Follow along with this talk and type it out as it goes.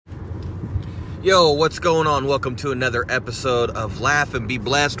Yo, what's going on? Welcome to another episode of Laugh and Be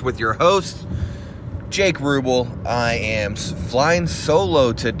Blessed with your host, Jake Rubel. I am flying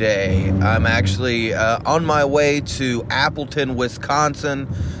solo today. I'm actually on my way to Appleton, Wisconsin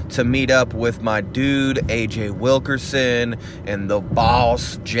to meet up with my dude, AJ Wilkerson, and the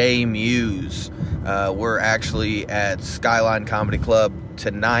boss, Jay Muse. We're actually at Skyline Comedy Club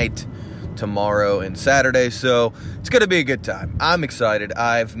tonight, tomorrow, and Saturday, so it's going to be a good time. I'm excited.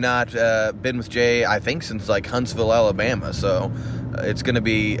 I've not been with Jay, I think, since like Huntsville, Alabama, so it's going to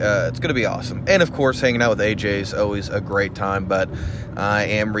be awesome. And of course, hanging out with AJ is always a great time, but I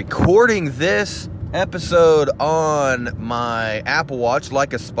am recording this episode on my Apple Watch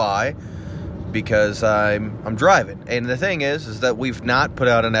like a spy because I'm driving. And the thing is that we've not put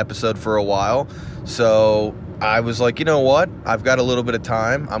out an episode for a while, so I was like, you know what? I've got a little bit of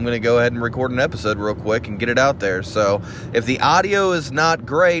time. I'm going to go ahead and record an episode real quick and get it out there. So if the audio is not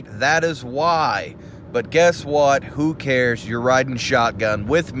great, that is why. But guess what? Who cares? You're riding shotgun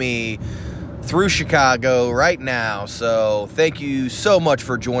with me through Chicago right now. So thank you so much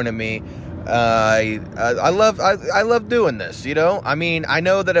for joining me. I love doing this, you know? I mean, I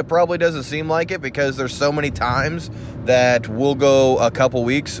know that it probably doesn't seem like it because there's so many times that we'll go a couple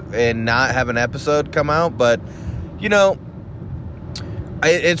weeks and not have an episode come out, but, you know,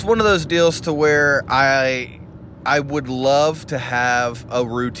 it's one of those deals to where I would love to have a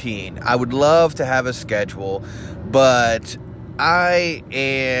routine. I would love to have a schedule, but I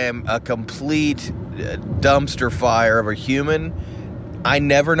am a complete dumpster fire of a human. I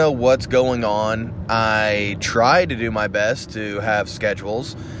never know what's going on. I try to do my best to have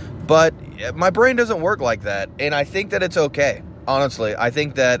schedules, but my brain doesn't work like that, and I think that it's okay. Honestly, I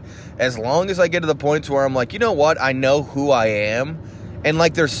think that as long as I get to the point where I'm like, you know what, I know who I am, and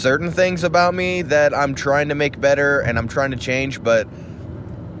like there's certain things about me that I'm trying to make better and I'm trying to change, but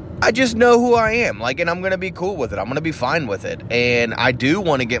I just know who I am, like, and I'm going to be cool with it. I'm going to be fine with it, and I do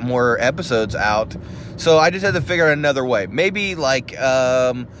want to get more episodes out, so I just had to figure out another way. Maybe, like,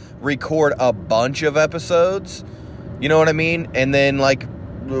 record a bunch of episodes, you know what I mean, and then, like,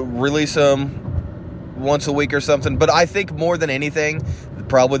 release them once a week or something. But I think more than anything,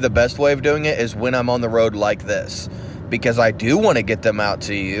 probably the best way of doing it is when I'm on the road like this, because I do want to get them out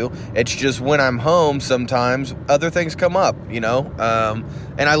to you. It's just when I'm home, sometimes other things come up, you know.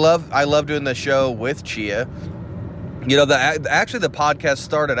 And I love doing the show with Chia. You know, actually the podcast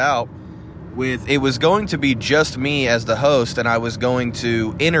started out with, it was going to be just me as the host, and I was going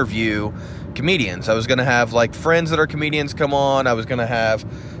to interview comedians. I was going to have like friends that are comedians come on. I was going to have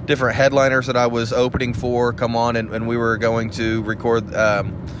different headliners that I was opening for come on, and we were going to record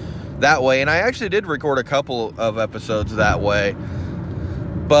that way. And I actually did record a couple of episodes that way.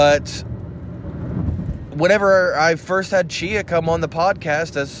 But whenever I first had Chia come on the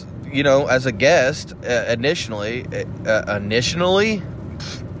podcast as, you know, as a guest, initially,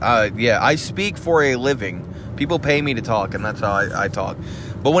 I speak for a living. People pay me to talk, and that's how I talk.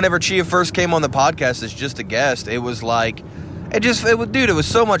 But whenever Chia first came on the podcast as just a guest, it was like, it was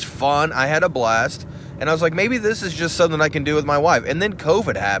so much fun. I had a blast. And I was like, maybe this is just something I can do with my wife. And then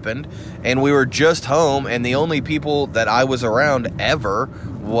COVID happened, and we were just home, and the only people that I was around ever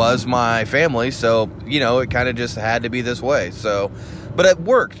was my family. So, you know, it kind of just had to be this way. So, but it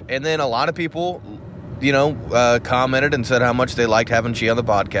worked. And then a lot of people, you know, commented and said how much they liked having Chia on the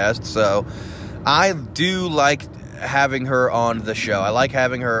podcast. So I do like having her on the show. I like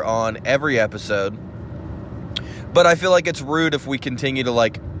having her on every episode. But I feel like it's rude if we continue to,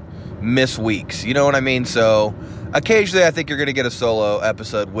 like, miss weeks, you know what I mean? So occasionally I think you're going to get a solo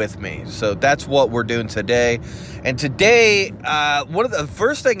episode with me. So that's what we're doing today. And today, one of the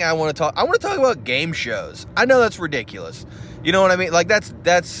first thing I want to talk about game shows. I know that's ridiculous. You know what I mean? Like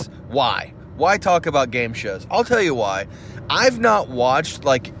that's why talk about game shows? I'll tell you why. I've not watched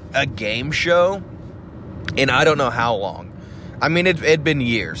like a game show in I don't know how long. I mean, it'd been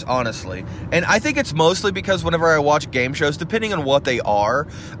years, honestly. And I think it's mostly because whenever I watch game shows, depending on what they are,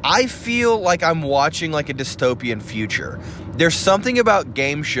 I feel like I'm watching like a dystopian future. There's something about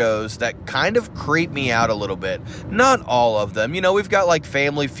game shows that kind of creep me out a little bit. Not all of them. You know, we've got like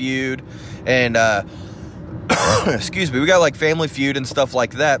Family Feud and, excuse me, we got like Family Feud and stuff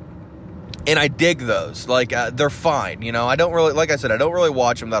like that. And I dig those. Like, they're fine, you know. I don't really, like I said, I don't really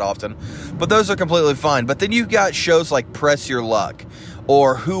watch them that often. But those are completely fine. But then you've got shows like Press Your Luck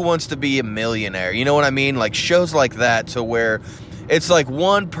or Who Wants to Be a Millionaire. You know what I mean? Like, shows like that to where it's like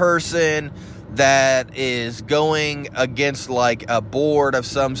one person that is going against like a board of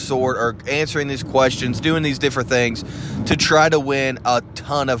some sort or answering these questions, doing these different things to try to win a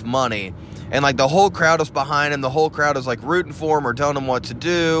ton of money. And like the whole crowd is behind him. The whole crowd is like rooting for him or telling him what to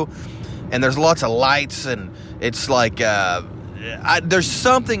do. and there's lots of lights, and it's like there's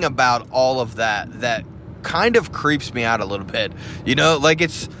something about all of that kind of creeps me out a little bit. You know, like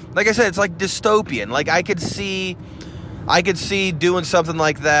it's like I said, it's like dystopian. Like I could see doing something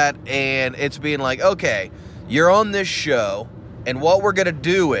like that, and it's being like, okay, you're on this show, and what we're going to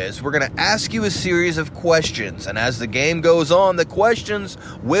do is we're going to ask you a series of questions, and as the game goes on, the questions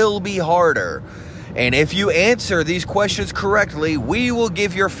will be harder. And if you answer these questions correctly, we will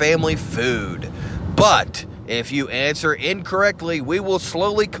give your family food. But if you answer incorrectly, we will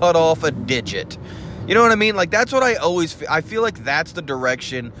slowly cut off a digit. You know what I mean? Like, that's what I feel like that's the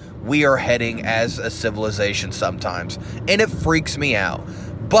direction we are heading as a civilization sometimes. And it freaks me out.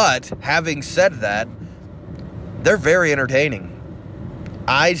 But having said that, they're very entertaining.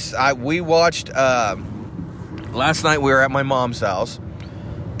 We watched, last night we were at my mom's house,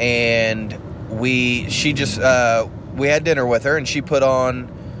 and we had dinner with her, and she put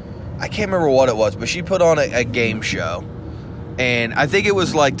on, I can't remember what it was, but she put on a game show, and I think it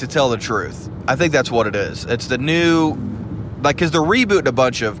was like To Tell the Truth. I think that's what it is. It's the new, like, because they're rebooting a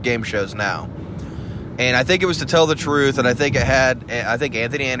bunch of game shows now, and I think it was To Tell the Truth, and I think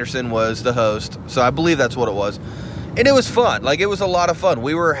Anthony Anderson was the host, so I believe that's what it was. And it was fun. Like, it was a lot of fun.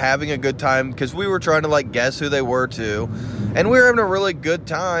 We were having a good time because we were trying to, like, guess who they were, too. And we were having a really good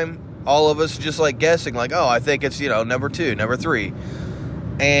time, all of us just, like, guessing, like, oh, I think it's, number 2, number 3.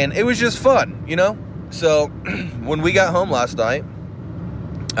 And it was just fun, So, when we got home last night,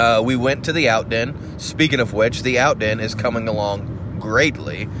 we went to the Outden. Speaking of which, the Outden is coming along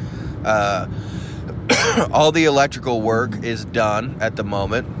greatly. All the electrical work is done at the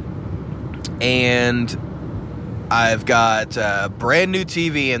moment. And I've got a brand new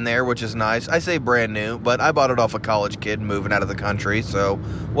TV in there, which is nice. I say brand new, but I bought it off a college kid moving out of the country, so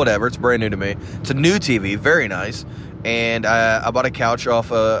whatever. It's brand new to me. It's a new TV, very nice. And I bought a couch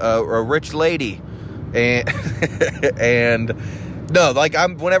off a rich lady. And no, like,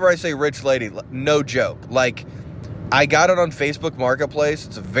 whenever I say rich lady, no joke. Like, I got it on Facebook Marketplace.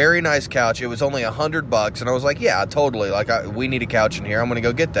 It's a very nice couch. It was only $100, and I was like, yeah, totally. Like, we need a couch in here. I'm going to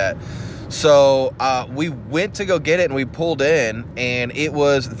go get that. So we went to go get it, and we pulled in, and it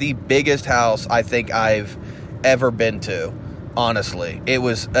was the biggest house I think I've ever been to, honestly. It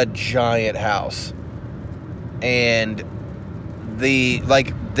was a giant house. And they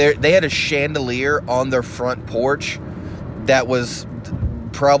had a chandelier on their front porch that was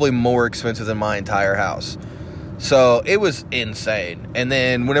probably more expensive than my entire house. So it was insane. And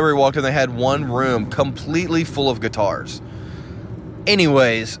then whenever we walked in, they had one room completely full of guitars.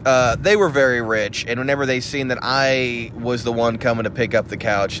 Anyways, they were very rich, and whenever they seen that I was the one coming to pick up the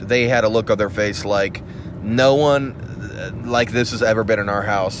couch, they had a look on their face like no one like this has ever been in our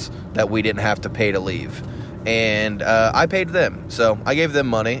house that we didn't have to pay to leave. And I paid them, so I gave them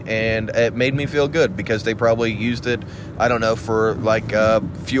money, and it made me feel good because they probably used it, I don't know, for like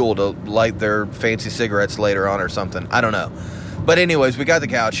fuel to light their fancy cigarettes later on or something. I don't know. But anyways, we got the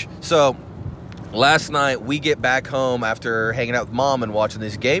couch. So last night, we get back home after hanging out with Mom and watching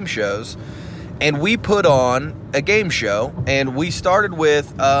these game shows, and we put on a game show, and we started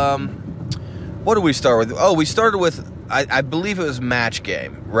with, what did we start with? Oh, we started with, I believe it was Match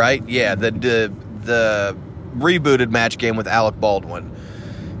Game, right? Yeah, the rebooted Match Game with Alec Baldwin.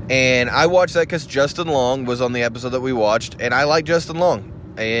 And I watched that because Justin Long was on the episode that we watched, and I like Justin Long.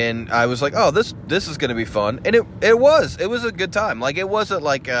 And I was like, oh, this is going to be fun. And it was a good time. Like, it wasn't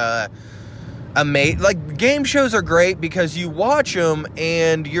like like, game shows are great because you watch them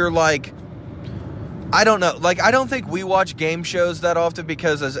and you're like, I don't know, like, I don't think we watch game shows that often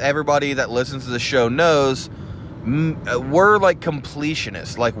because, as everybody that listens to the show knows, we're like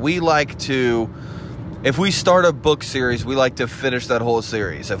completionists. Like, we like to, if we start a book series, we like to finish that whole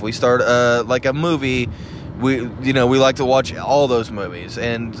series. If we start like a movie, we like to watch all those movies,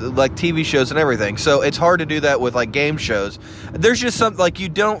 and like TV shows and everything. So it's hard to do that with like game shows. There's just something like, you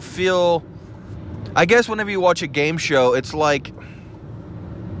don't feel, I guess whenever you watch a game show, it's like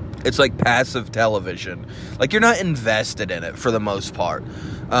passive television. Like, you're not invested in it for the most part.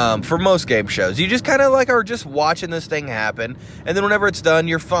 For most game shows, you just kind of like are just watching this thing happen, and then whenever it's done,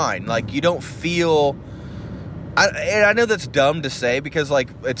 you're fine. Like, you don't feel, and I know that's dumb to say because, like,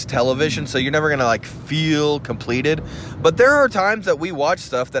 it's television, so you're never gonna like feel completed. But there are times that we watch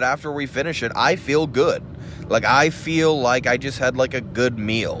stuff that after we finish it, I feel good. Like, I feel like I just had like a good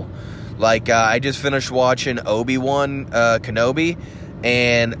meal. Like, I just finished watching Obi-Wan Kenobi,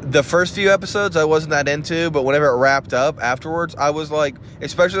 and the first few episodes I wasn't that into, but whenever it wrapped up afterwards, I was like,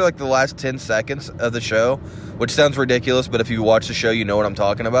 especially like the last 10 seconds of the show, which sounds ridiculous, but if you watch the show, you know what I'm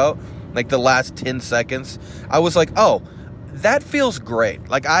talking about. Like, the last 10 seconds, I was like, oh, that feels great.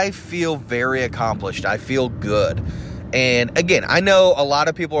 Like, I feel very accomplished. I feel good. And again, I know a lot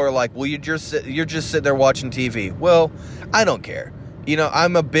of people are like, well, you're just sitting there watching TV. Well, I don't care. You know,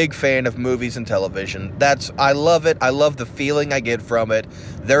 I'm a big fan of movies and television. I love it. I love the feeling I get from it.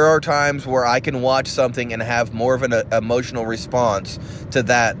 There are times where I can watch something and have more of an emotional response to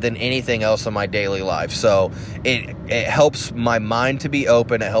that than anything else in my daily life. So it helps my mind to be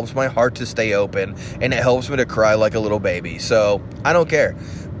open. It helps my heart to stay open. And it helps me to cry like a little baby. So I don't care.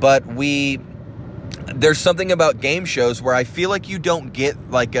 But there's something about game shows where I feel like you don't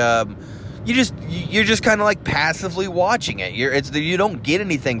get like you're just kind of like passively watching it. You don't get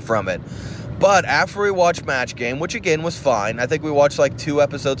anything from it. But after we watched Match Game, which again was fine, I think we watched like 2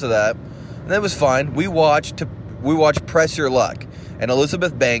 episodes of that, and that was fine. We watched Press Your Luck, and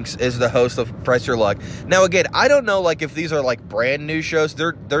Elizabeth Banks is the host of Press Your Luck. Now again, I don't know like if these are like brand new shows.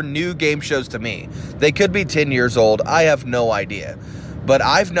 They're new game shows to me. They could be 10 years old. I have no idea. But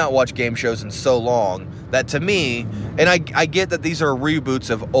I've not watched game shows in so long that to me, and I get that these are reboots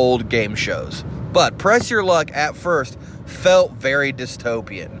of old game shows, but Press Your Luck at first felt very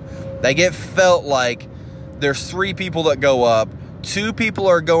dystopian. Like, it felt like there's 3 people that go up, 2 people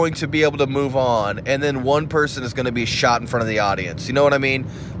are going to be able to move on, and then 1 person is going to be shot in front of the audience. You know what I mean?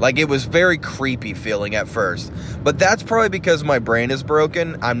 Like, it was very creepy feeling at first. But that's probably because my brain is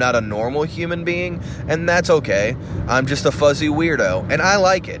broken. I'm not a normal human being, and that's okay. I'm just a fuzzy weirdo, and I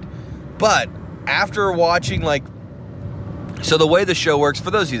like it. But after watching, so the way the show works,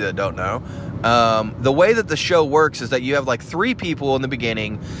 for those of you that don't know, the way that the show works is that you have like 3 people in the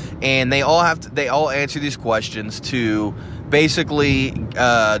beginning, and they all answer these questions to basically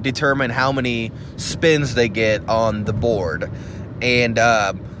determine how many spins they get on the board. And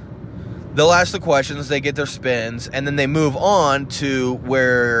they'll ask the questions, they get their spins, and then they move on to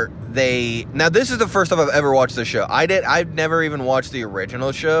where now this is the first time I've ever watched the show. I've never even watched the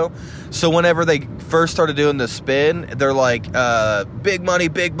original show. So whenever they first started doing the spin, they're like, big money,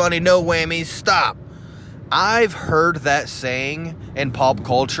 no whammies, stop. I've heard that saying in pop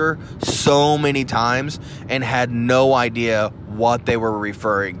culture so many times and had no idea what they were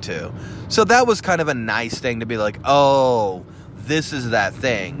referring to. So that was kind of a nice thing to be like, oh, this is that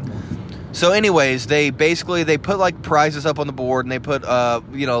thing. So anyways, they put like prizes up on the board, and they put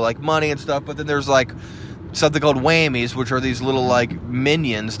like money and stuff, but then there's like something called whammies, which are these little like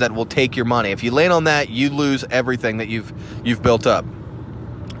minions that will take your money. If you land on that, you lose everything that you've built up.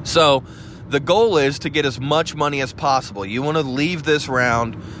 So the goal is to get as much money as possible. You want to leave this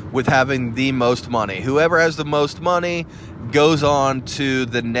round with having the most money. Whoever has the most money goes on to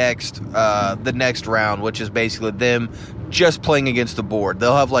the next round, which is basically them just playing against the board.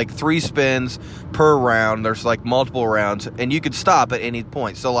 They'll have like 3 spins per round. There's like multiple rounds, and you could stop at any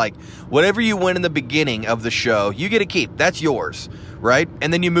point. So like whatever you win in the beginning of the show, you get to keep. That's yours, right?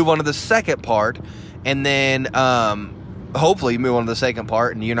 And then you move on to the second part, and then hopefully you move on to the second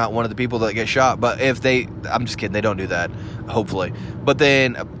part and you're not one of the people that get shot. But I'm just kidding, they don't do that, hopefully. But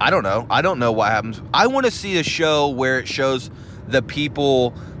then, I don't know what happens. I want to see a show where it shows the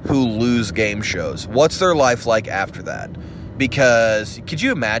people who lose game shows. What's their life like after that? Because, could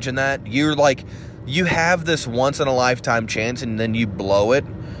you imagine that? You have this once-in-a-lifetime chance and then you blow it.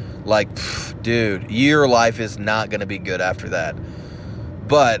 Like, dude, your life is not going to be good after that.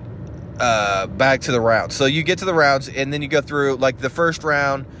 But back to the rounds. So you get to the rounds, and then you go through, like, the first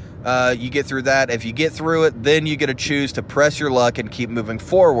round, you get through that. If you get through it, then you get to choose to press your luck and keep moving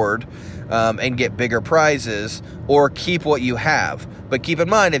forward, and get bigger prizes, or keep what you have. But keep in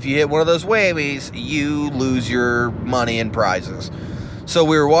mind, if you hit one of those whammies, you lose your money and prizes. So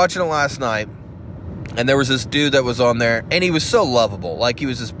we were watching it last night, and there was this dude that was on there, and he was so lovable. Like, he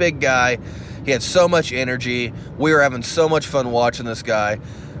was this big guy. He had so much energy. We were having so much fun watching this guy.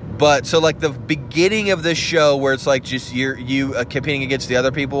 But, so, like, the beginning of this show where it's, like, just you competing against the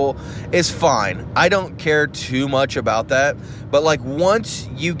other people is fine. I don't care too much about that. But, like, once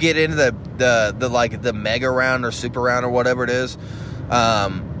you get into the mega round or super round or whatever it is,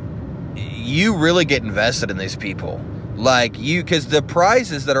 you really get invested in these people. Like, because the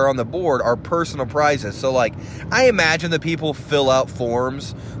prizes that are on the board are personal prizes. So, like, I imagine the people fill out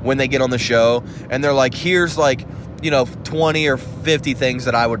forms when they get on the show, and they're like, here's, like, 20 or 50 things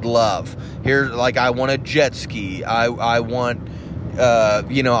that I would love. Here, like, I want a jet ski. I want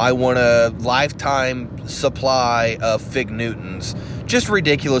a lifetime supply of Fig Newtons. Just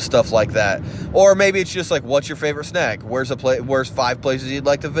ridiculous stuff like that. Or maybe it's just like, what's your favorite snack? Where's 5 places you'd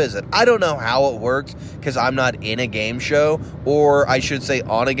like to visit? I don't know how it works, because I'm not in a game show, or I should say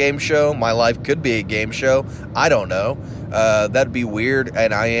on a game show. My life could be a game show. I don't know. That'd be weird,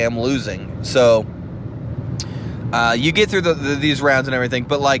 and I am losing. So You get through these rounds and everything,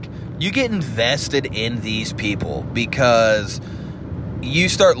 but like you get invested in these people because you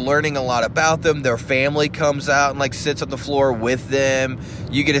start learning a lot about them. Their family comes out and like sits on the floor with them.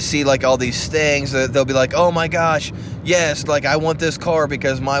 You get to see like all these things that they'll be like, oh my gosh, yes, like I want this car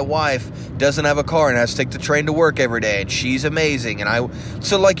because my wife doesn't have a car and has to take the train to work every day and she's amazing.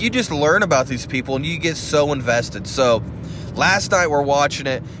 So like you just learn about these people and you get so invested. So last night we're watching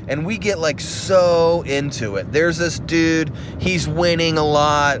it and we get like so into it. There's this dude, he's winning a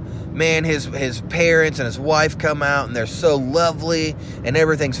lot. Man, his parents and his wife come out and they're so lovely and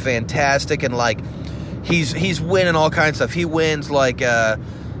everything's fantastic, and like he's winning all kinds of stuff. He wins like a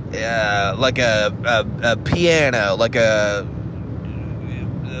piano, like a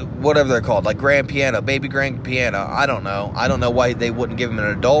whatever they're called, like grand piano, baby grand piano. I don't know why they wouldn't give him an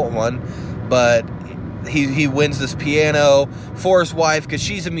adult one, but he wins this piano for his wife because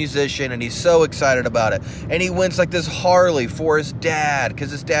she's a musician and he's so excited about it. And he wins like this Harley for his dad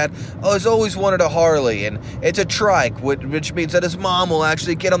because his dad has always wanted a Harley, and it's a trike, which means that his mom will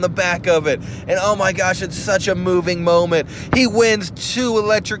actually get on the back of it. And oh my gosh, it's such a moving moment. He wins 2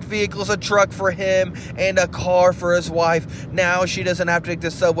 electric vehicles, a truck for him and a car for his wife. Now she doesn't have to take the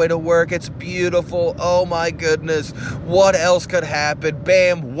subway to work. It's beautiful. Oh my goodness. What else could happen?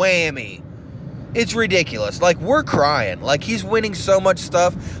 Bam, whammy. It's ridiculous. Like, we're crying. Like, he's winning so much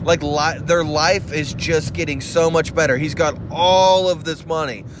stuff. Like, their life is just getting so much better. He's got all of this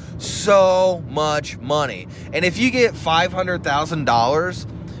money. So much money. And if you get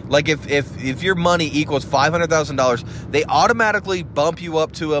 $500,000, like, if your money equals $500,000, they automatically bump you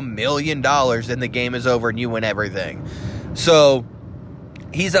up to $1 million and the game is over and you win everything. So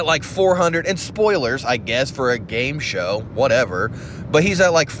he's at like 400, and spoilers, I guess, for a game show, whatever, but he's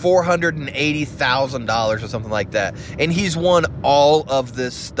at like $480,000 or something like that, and he's won all of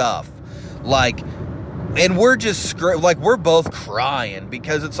this stuff, like, and we're just, like, we're both crying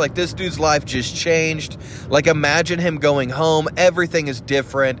because it's like this dude's life just changed. Like, imagine him going home. Everything is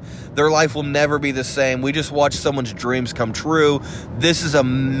different. Their life will never be the same. We just watched someone's dreams come true. This is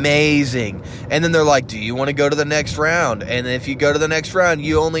amazing. And then they're like, do you want to go to the next round? And if you go to the next round,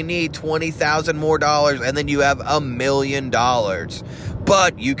 you only need $20,000 more, and then you have $1 million.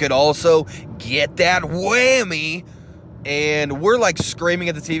 But you could also get that whammy. And we're like screaming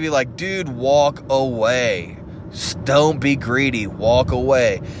at the TV like, dude, walk away. Don't be greedy. Walk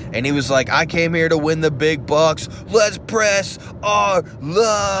away. And he was like, I came here to win the big bucks. Let's press our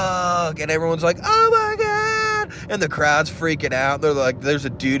luck. And everyone's like, oh my God. And the crowd's freaking out. They're like, there's a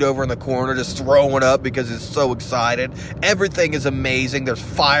dude over in the corner just throwing up because he's so excited. Everything is amazing. There's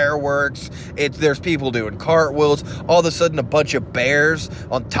fireworks. There's people doing cartwheels. All of a sudden, a bunch of bears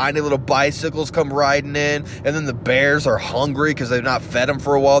on tiny little bicycles come riding in. And then the bears are hungry because they've not fed them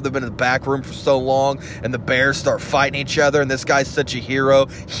for a while. They've been in the back room for so long. And the bears start fighting each other. And this guy's such a hero.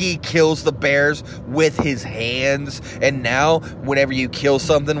 He kills the bears with his hands. And now, whenever you kill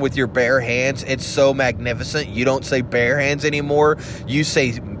something with your bare hands, it's so magnificent. You don't say bare hands anymore. You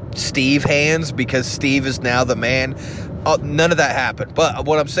say Steve hands because Steve is now the man. None of that happened. But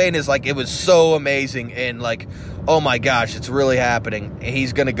what I'm saying is, like, it was so amazing. And, like, oh my gosh, it's really happening. And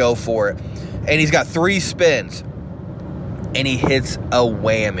he's going to go for it. And he's got 3 spins. And he hits a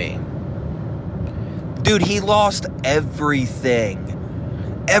whammy. Dude, he lost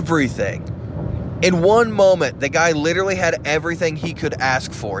everything. Everything. In one moment, the guy literally had everything he could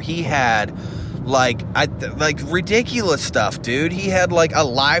ask for. He had like ridiculous stuff, dude. He had like a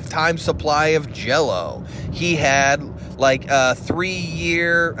lifetime supply of Jell-O. He had like a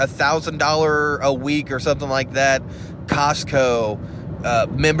 3-year, $1,000 a week or something like that Costco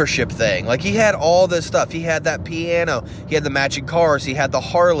membership thing. Like, he had all this stuff. He had that piano. He had the matching cars. He had the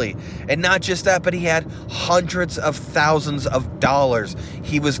Harley. And not just that, but he had hundreds of thousands of dollars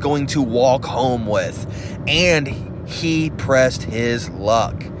he was going to walk home with. And he pressed his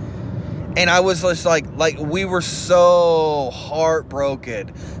luck. And I was just like we were so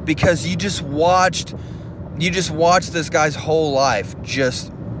heartbroken because you just watched this guy's whole life just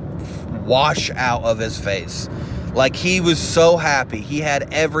wash out of his face. Like, he was so happy. He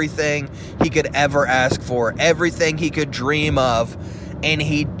had everything he could ever ask for, everything he could dream of, and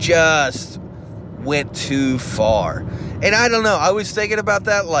he just went too far. And I don't know, I was thinking about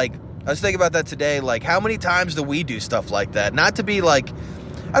that, today, like, how many times do we do stuff like that? Not to be like,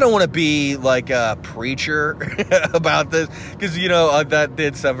 I don't want to be like a preacher about this, because, you know, that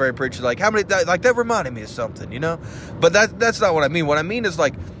did sound very preacher, like, how many, like, that reminded me of something, you know? But that's not what I mean. What I mean is,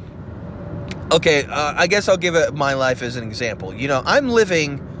 like, okay, I guess I'll give it my life as an example. You know, I'm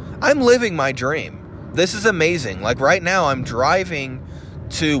living my dream. This is amazing. Like, right now, I'm driving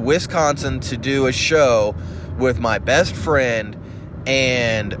to Wisconsin to do a show with my best friend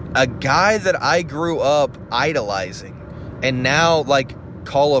and a guy that I grew up idolizing and now like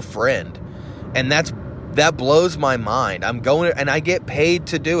call a friend. And that blows my mind. I'm going and I get paid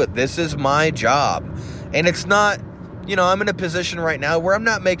to do it. This is my job. And it's not, I'm in a position right now where I'm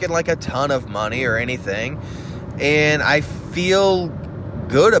not making like a ton of money or anything. And I feel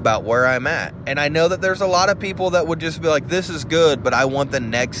good about where I'm at. And I know that there's a lot of people that would just be like, this is good, but I want the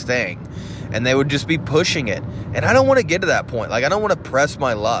next thing. And they would just be pushing it. And I don't want to get to that point. Like, I don't want to press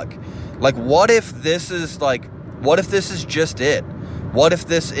my luck. Like, what if this is just it? What if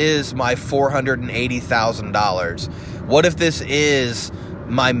this is my $480,000? What if this is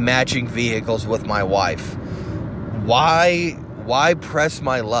my matching vehicles with my wife? Why press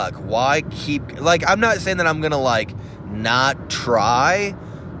my luck? Why keep, like, I'm not saying that I'm going to, like, not try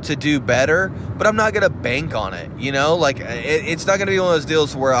to do better, but I'm not going to bank on it, Like, it's not going to be one of those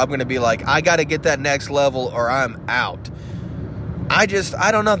deals where I'm going to be like, I got to get that next level or I'm out. I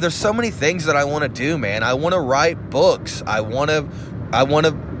don't know. There's so many things that I want to do, man. I want to write books. I want to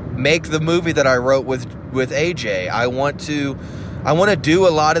make the movie that I wrote with AJ. I want to do a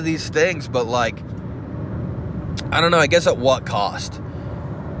lot of these things, but like, I don't know, I guess at what cost?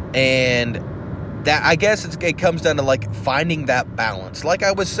 And that, I guess it comes down to like finding that balance. Like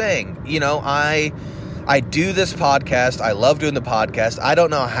I was saying, I do this podcast. I love doing the podcast. I don't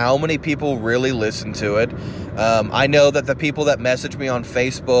know how many people really listen to it. I know that the people that message me on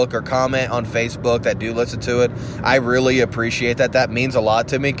Facebook or comment on Facebook that do listen to it, I really appreciate that. That means a lot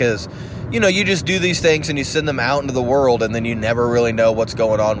to me because, you just do these things and you send them out into the world and then you never really know what's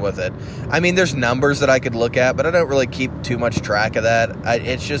going on with it. I mean, there's numbers that I could look at, but I don't really keep too much track of that.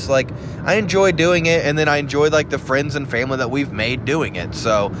 It's just like, I enjoy doing it, and then I enjoy like the friends and family that we've made doing it.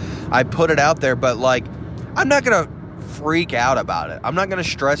 So I put it out there, but like, I'm not going to freak out about it. I'm not going to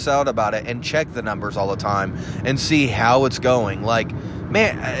stress out about it and check the numbers all the time and see how it's going. Like,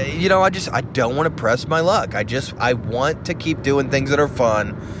 man, I don't want to press my luck. I want to keep doing things that are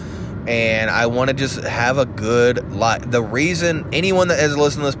fun, and I want to just have a good life. The reason, anyone that has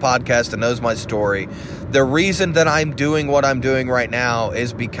listened to this podcast and knows my story, the reason that I'm doing what I'm doing right now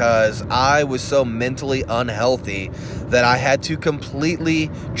is because I was so mentally unhealthy that I had to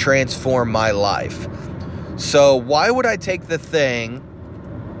completely transform my life. So why would I take the thing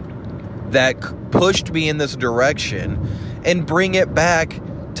that pushed me in this direction and bring it back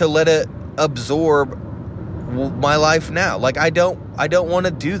to let it absorb my life now? Like, I don't want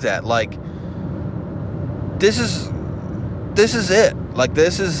to do that. Like, this is it. Like,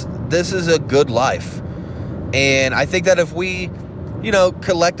 this is a good life. And I think that if we,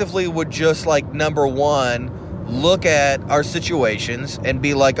 collectively would just, like, number one, look at our situations and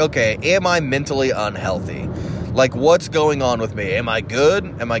be like, okay, am I mentally unhealthy? Like, what's going on with me? Am I good?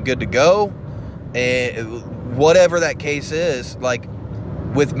 Am I good to go? And whatever that case is, like,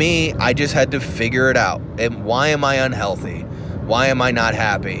 with me, I just had to figure it out. And why am I unhealthy? Why am I not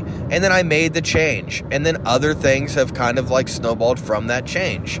happy? And then I made the change. And then other things have kind of like snowballed from that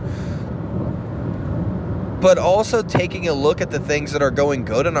change. But also taking a look at the things that are going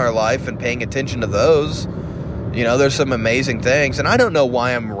good in our life and paying attention to those. There's some amazing things. And I don't know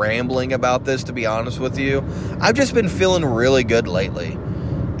why I'm rambling about this, to be honest with you. I've just been feeling really good lately.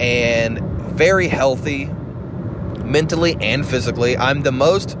 And very healthy, mentally and physically. I'm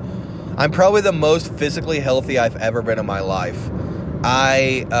probably the most physically healthy I've ever been in my life.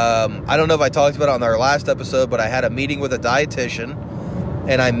 I don't know if I talked about it on our last episode, but I had a meeting with a dietitian,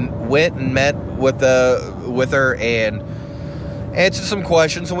 and I went and met with her and answered some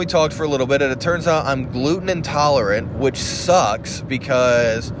questions, and we talked for a little bit, and it turns out I'm gluten intolerant, which sucks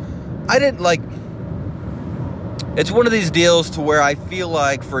because I didn't like, it's one of these deals to where I feel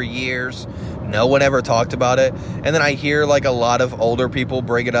like for years no one ever talked about it, and then I hear like a lot of older people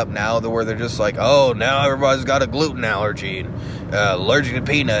bring it up now to where they're just like, oh, now everybody's got a gluten allergy and allergic to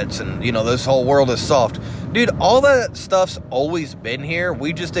peanuts, and this whole world is soft. Dude, all that stuff's always been here.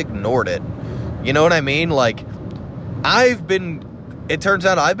 We just ignored it. You know what I mean? Like, it turns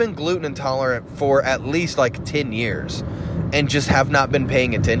out I've been gluten intolerant for at least like 10 years and just have not been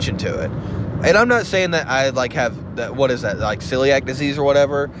paying attention to it. And I'm not saying that I like have that, what is that, like celiac disease or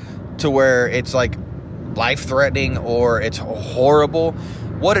whatever, to where it's like life-threatening or it's horrible.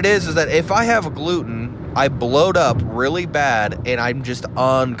 What it is that if I have gluten, I bloat up really bad and I'm just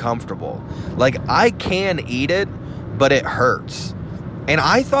uncomfortable. Like, I can eat it, but it hurts. And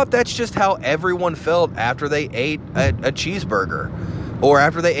I thought that's just how everyone felt after they ate a cheeseburger. or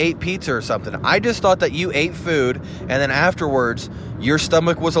after they ate pizza or something. I just thought that you ate food and then afterwards your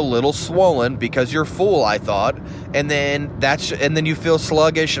stomach was a little swollen because you're full, I thought, and then you feel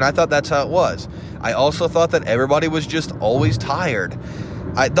sluggish, and I thought that's how it was. I also thought that everybody was just always tired.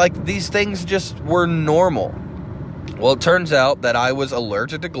 These things just were normal. Well, it turns out that I was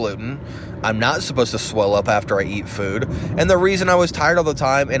allergic to gluten. I'm not supposed to swell up after I eat food. And the reason I was tired all the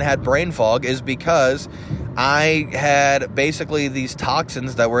time and had brain fog is because I had basically these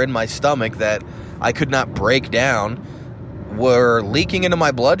toxins that were in my stomach that I could not break down, were leaking into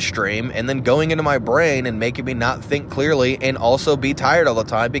my bloodstream and then going into my brain and making me not think clearly and also be tired all the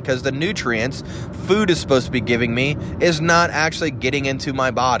time because the nutrients food is supposed to be giving me is not actually getting into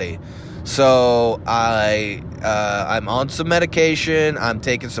my body. So I'm on some medication, I'm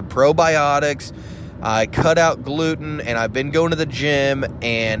taking some probiotics, I cut out gluten, and I've been going to the gym,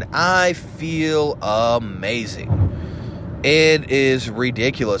 and I feel amazing. It is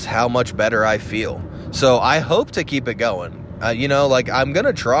ridiculous how much better I feel. So I hope to keep it going. I'm going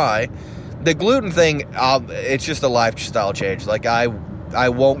to try. The gluten thing, it's just a lifestyle change. I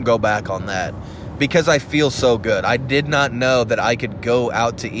won't go back on that because I feel so good. I did not know that I could go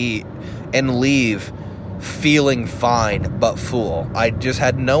out to eat and leave feeling fine but full. I just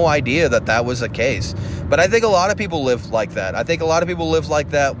had no idea that that was the case. But I think a lot of people live like that. I think a lot of people live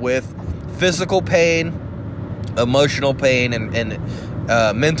like that with physical pain, emotional pain, and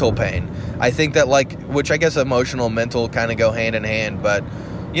mental pain. I think that which I guess emotional and mental kind of go hand in hand, but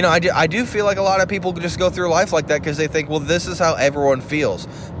I do feel like a lot of people just go through life like that because they think, well, this is how everyone feels.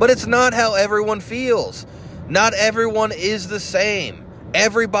 But it's not how everyone feels. Not everyone is the same.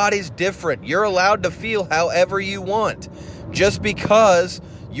 Everybody's different. You're allowed to feel however you want. Just because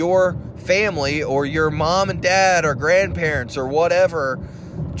your family or your mom and dad or grandparents or whatever,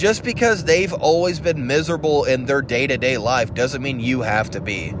 just because they've always been miserable in their day-to-day life doesn't mean you have to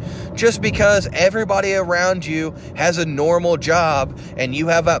be. Just because everybody around you has a normal job and you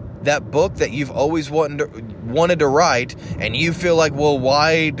have that book that you've always wanted to write, and you feel like, well,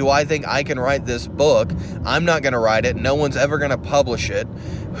 why do I think I can write this book? I'm not going to write it. No one's ever going to publish it.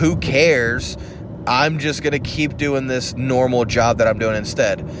 Who cares? I'm just going to keep doing this normal job that I'm doing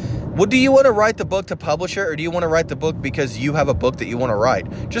instead. Well, do you want to write the book to publish it, or do you want to write the book because you have a book that you want to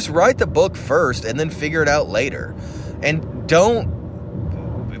write? Just write the book first and then figure it out later. And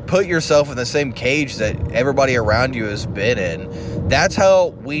don't put yourself in the same cage that everybody around you has been in. That's how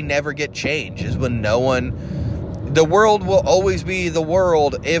we never get change, is when the world will always be the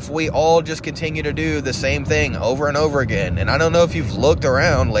world if we all just continue to do the same thing over and over again. And I don't know if you've looked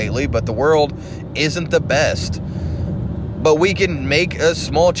around lately, but the world isn't the best. But we can make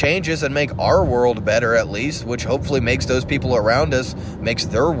small changes and make our world better at least, which hopefully makes those people around us, makes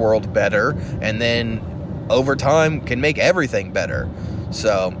their world better, and then over time can make everything better.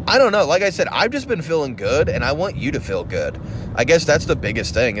 So, I don't know. Like I said, I've just been feeling good, and I want you to feel good. I guess that's the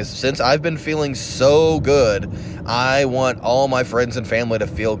biggest thing, is since I've been feeling so good, I want all my friends and family to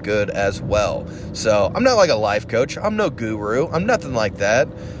feel good as well. So, I'm not like a life coach. I'm no guru. I'm nothing like that.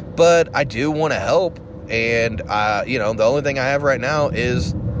 But I do want to help. And, the only thing I have right now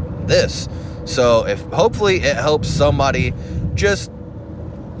is this. So if hopefully it helps somebody just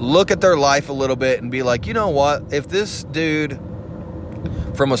look at their life a little bit and be like, you know what? If this dude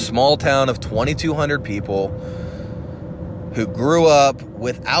from a small town of 2,200 people who grew up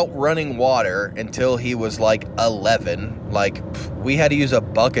without running water until he was 11, we had to use a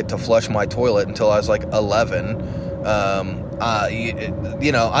bucket to flush my toilet until I was 11.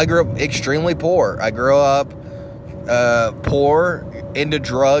 I grew up extremely poor. I grew up poor, into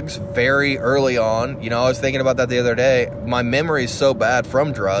drugs very early on. I was thinking about that the other day. My memory is so bad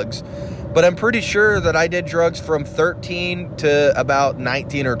from drugs, but I'm pretty sure that I did drugs from 13 to about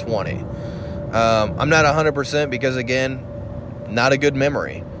 19 or 20. I'm not 100% because, again, not a good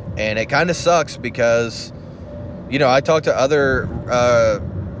memory. And it kind of sucks because, I talk to other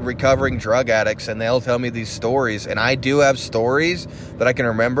recovering drug addicts and they'll tell me these stories, and I do have stories that I can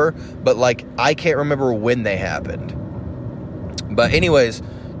remember, but I can't remember when they happened. But anyways,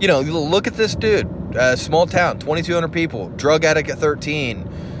 look at this dude, small town, 2,200 people, drug addict at 13,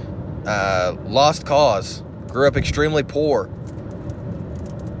 lost cause, grew up extremely poor,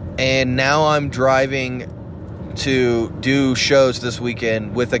 and now I'm driving to do shows this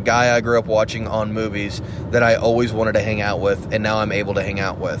weekend with a guy I grew up watching on movies that I always wanted to hang out with, and now I'm able to hang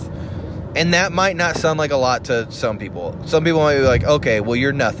out with. And that might not sound like a lot to some people. Some people might be like, okay, well,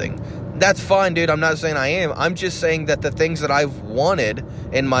 you're nothing. That's fine, dude. I'm not saying I am. I'm just saying that the things that I've wanted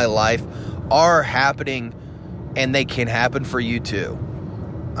in my life are happening, and they can happen for you too.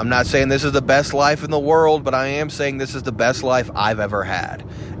 I'm not saying this is the best life in the world, but I am saying this is the best life I've ever had.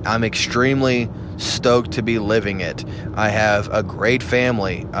 I'm extremely stoked to be living it. I have a great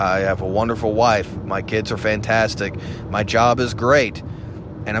family. I have a wonderful wife. My kids are fantastic. My job is great.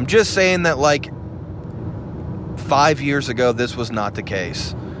 And I'm just saying that, like, 5 years ago, this was not the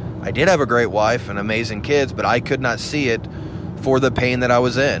case. I did have a great wife and amazing kids, but I could not see it for the pain that I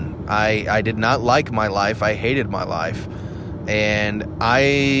was in. I did not like my life. I hated my life. And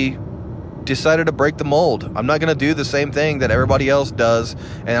I decided to break the mold. I'm not going to do the same thing that everybody else does,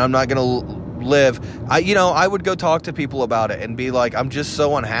 and I'm not going to live. I would go talk to people about it and be like, I'm just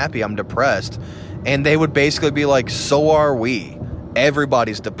so unhappy, I'm depressed. And they would basically be like, so are we.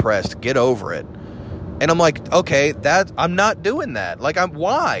 Everybody's depressed. Get over it. And I'm like, okay, I'm not doing that. Like,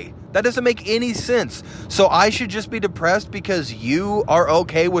 why? That doesn't make any sense. So I should just be depressed because you are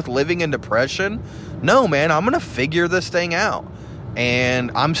okay with living in depression? No, man, I'm going to figure this thing out.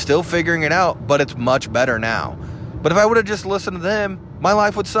 And I'm still figuring it out, but it's much better now. But if I would have just listened to them, my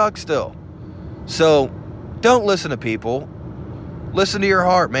life would suck still. So don't listen to people. Listen to your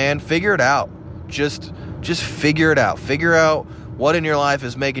heart, man. Figure it out. Just figure it out. Figure out what in your life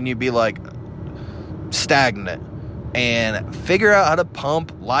is making you be like stagnant, and figure out how to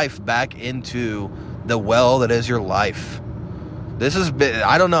pump life back into the well that is your life.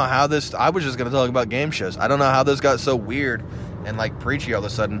 I don't know how this, I was just going to talk about game shows. I don't know how this got so weird and like preachy all of a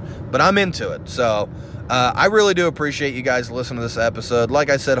sudden, but I'm into it. So I really do appreciate you guys listening to this episode. Like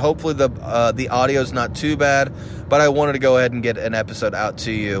I said, hopefully the audio's not too bad, but I wanted to go ahead and get an episode out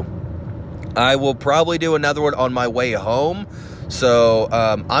to you. I will probably do another one on my way home. So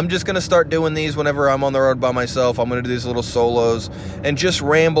I'm just going to start doing these whenever I'm on the road by myself. I'm going to do these little solos and just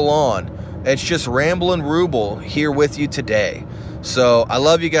ramble on. It's just Ramble and Ruble here with you today. So I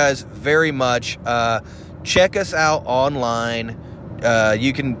love you guys very much. Check us out online.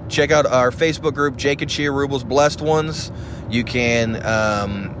 You can check out our Facebook group, Jake and Chia Ruble's Blessed Ones. You can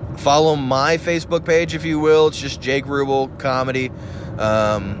follow my Facebook page, if you will. It's just Jake Ruble Comedy.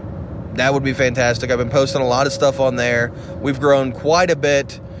 That would be fantastic. I've been posting a lot of stuff on there. We've grown quite a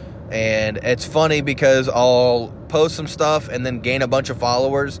bit, and it's funny because I'll post some stuff and then gain a bunch of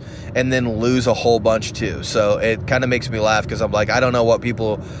followers and then lose a whole bunch too. So it kind of makes me laugh because I'm like, I don't know what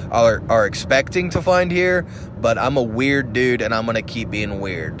people are expecting to find here, but I'm a weird dude and I'm going to keep being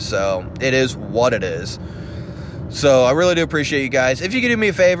weird. So it is what it is. So I really do appreciate you guys. If you could do me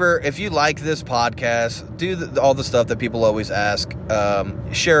a favor, if you like this podcast, do all the stuff that people always ask.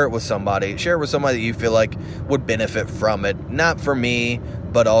 Share it with somebody. Share it with somebody that you feel like would benefit from it. Not for me,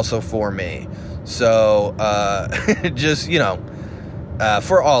 but also for me. So just,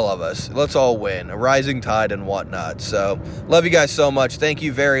 for all of us. Let's all win. A rising tide and whatnot. So love you guys so much. Thank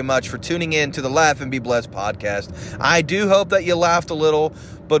you very much for tuning in to the Laugh and Be Blessed podcast. I do hope that you laughed a little.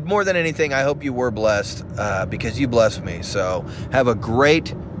 But more than anything, I hope you were blessed because you blessed me. So have a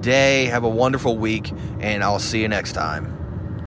great day. Have a wonderful week. And I'll see you next time.